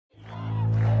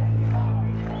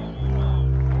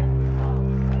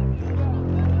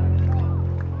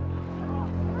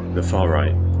The far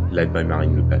right, led by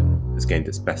Marine Le Pen, has gained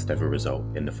its best ever result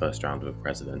in the first round of a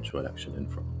presidential election in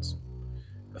France.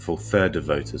 A full third of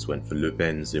voters went for Le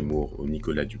Pen, Zemmour or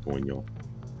Nicolas Dupont-Aignan.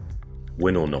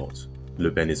 Win or not, Le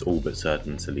Pen is all but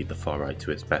certain to lead the far right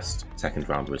to its best second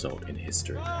round result in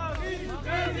history.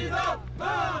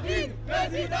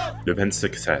 Le Pen's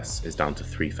success is down to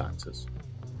three factors.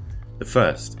 The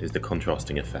first is the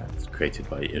contrasting effect created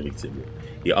by Éric Zemmour.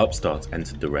 The upstart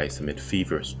entered the race amid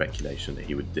feverish speculation that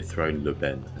he would dethrone Le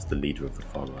Pen as the leader of the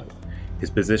far right. His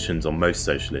positions on most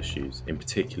social issues, in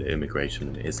particular immigration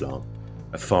and Islam,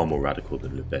 are far more radical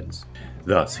than Le Pen's.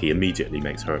 Thus, he immediately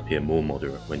makes her appear more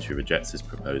moderate when she rejects his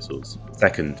proposals.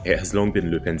 Second, it has long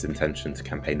been Le Pen's intention to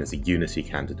campaign as a unity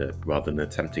candidate rather than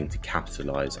attempting to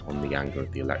capitalise on the anger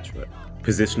of the electorate.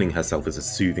 Positioning herself as a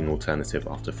soothing alternative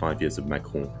after 5 years of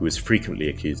Macron, who is frequently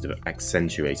accused of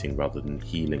accentuating rather than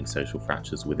healing social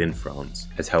fractures within France,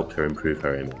 has helped her improve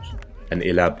her image. An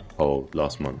Elab poll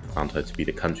last month found her to be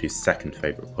the country's second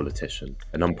favourite politician,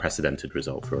 an unprecedented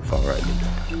result for a far-right leader.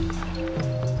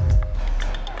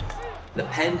 Le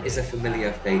Pen is a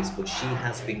familiar face, but she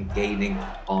has been gaining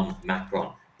on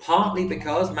Macron. Partly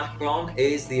because Macron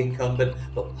is the incumbent,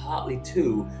 but partly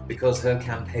too because her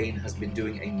campaign has been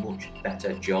doing a much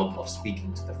better job of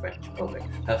speaking to the French public.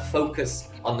 Her focus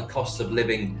on the cost of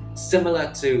living,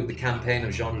 similar to the campaign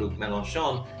of Jean-Luc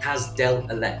Mélenchon, has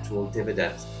dealt electoral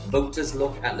dividends. Voters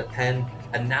look at Le Pen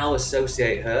and now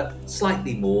associate her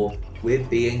slightly more with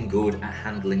being good at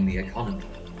handling the economy.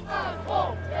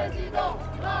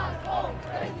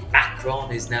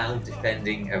 Macron is now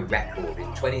defending a record.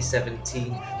 In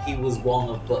 2017, he was one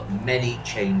of but many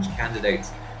change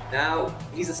candidates. Now,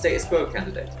 he's a status quo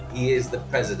candidate. He is the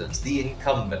president, the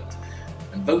incumbent.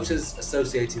 And voters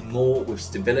associate him more with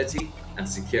stability and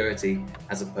security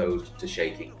as opposed to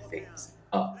shaking things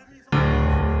up.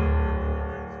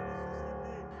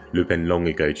 Le Pen long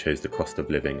ago chose the cost of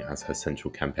living as her central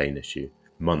campaign issue,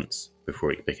 months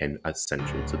before it became as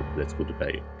central to the political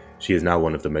debate. She is now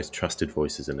one of the most trusted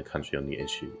voices in the country on the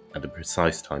issue, at the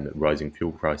precise time that rising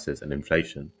fuel prices and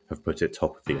inflation have put it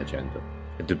top of the agenda.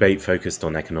 A debate focused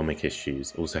on economic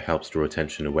issues also helps draw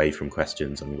attention away from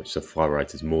questions on which the far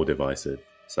right is more divisive,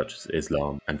 such as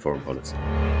Islam and foreign policy.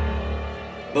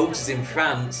 Voters in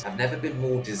France have never been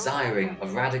more desiring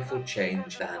of radical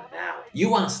change than now.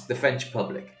 You ask the French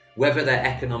public whether their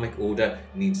economic order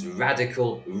needs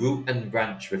radical root and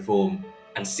branch reform,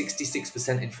 and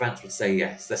 66% in France would say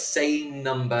yes, the same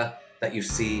number that you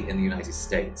see in the United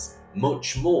States,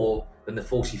 much more than the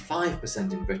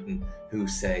 45% in Britain who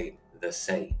say the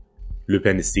same. Le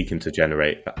Pen is seeking to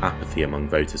generate apathy among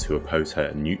voters who oppose her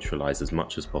and neutralise as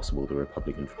much as possible the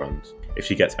Republican front. If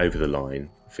she gets over the line,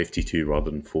 52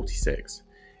 rather than 46,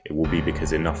 it will be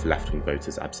because enough left-wing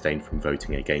voters abstained from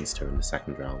voting against her in the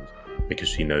second round, because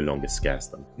she no longer scares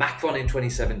them. Macron in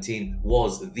 2017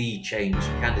 was the change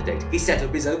candidate. He set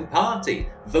up his own party.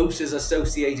 Voters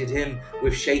associated him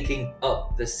with shaking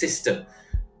up the system.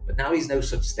 But now he's no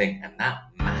such thing, and that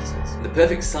matters. The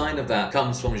perfect sign of that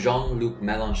comes from Jean-Luc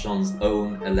Mélenchon's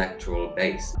own electoral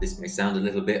base. This may sound a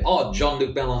little bit odd.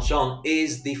 Jean-Luc Mélenchon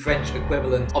is the French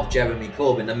equivalent of Jeremy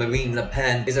Corbyn, and Marine Le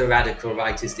Pen is a radical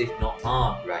rightist, if not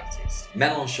hard rightist.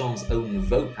 Mélenchon's own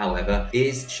vote, however,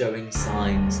 is showing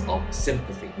signs of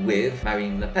sympathy with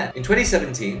Marine Le Pen. In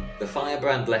 2017, the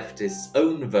firebrand leftist's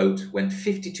own vote went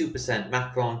 52%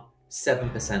 Macron,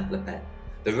 7% Le Pen.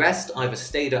 The rest either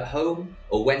stayed at home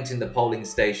or went in the polling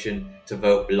station to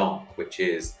vote blanc, which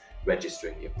is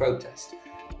registering your protest.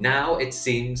 Now it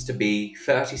seems to be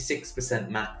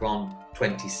 36% Macron,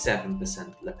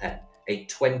 27% Le Pen, a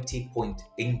 20-point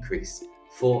increase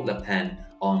for Le Pen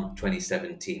on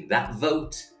 2017. That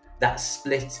vote, that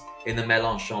split in the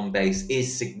Mélenchon base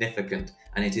is significant,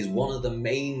 and it is one of the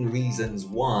main reasons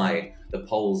why the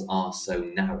polls are so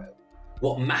narrow.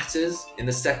 What matters in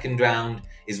the second round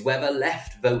is whether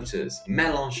left voters,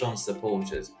 Mélenchon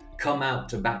supporters, come out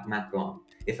to back Macron.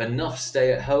 If enough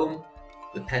stay at home,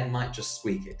 Le Pen might just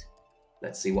squeak it.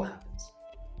 Let's see what happens.